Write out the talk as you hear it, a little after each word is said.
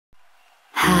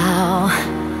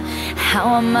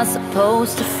How am I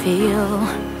supposed to feel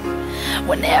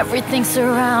when everything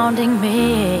surrounding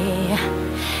me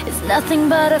is nothing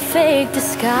but a fake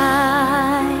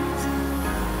disguise?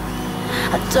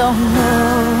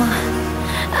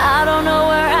 I don't know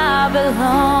where I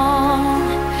belong.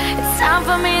 It's time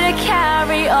for me to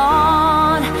carry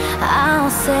on. I'll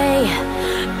say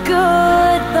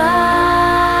goodbye.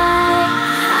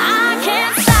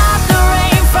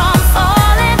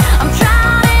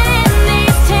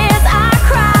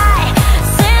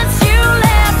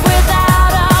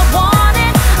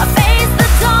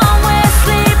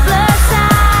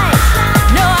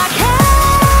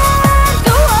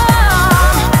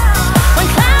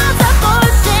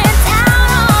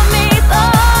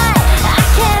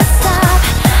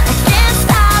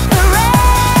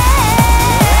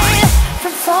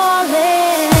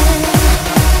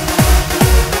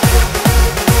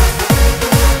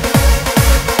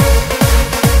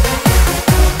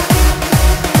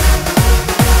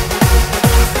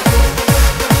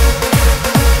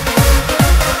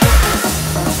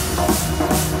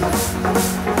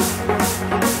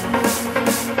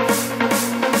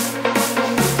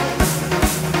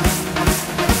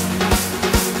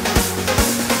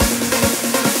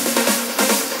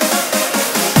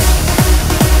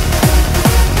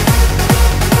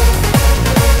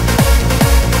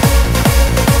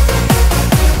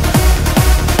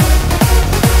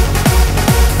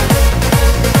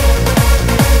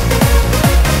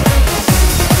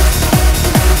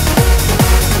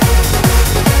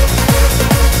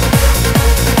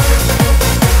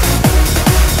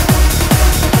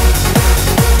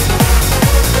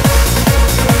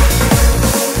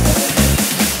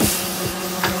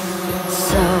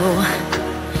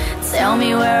 Tell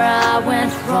me where I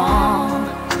went wrong.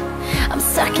 I'm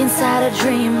stuck inside a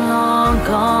dream long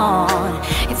gone.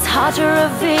 It's hard to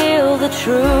reveal the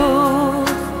truth.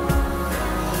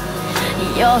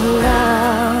 Your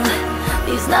love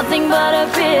leaves nothing but a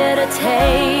bitter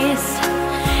taste.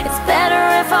 It's better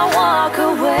if I walk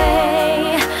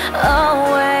away,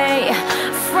 away.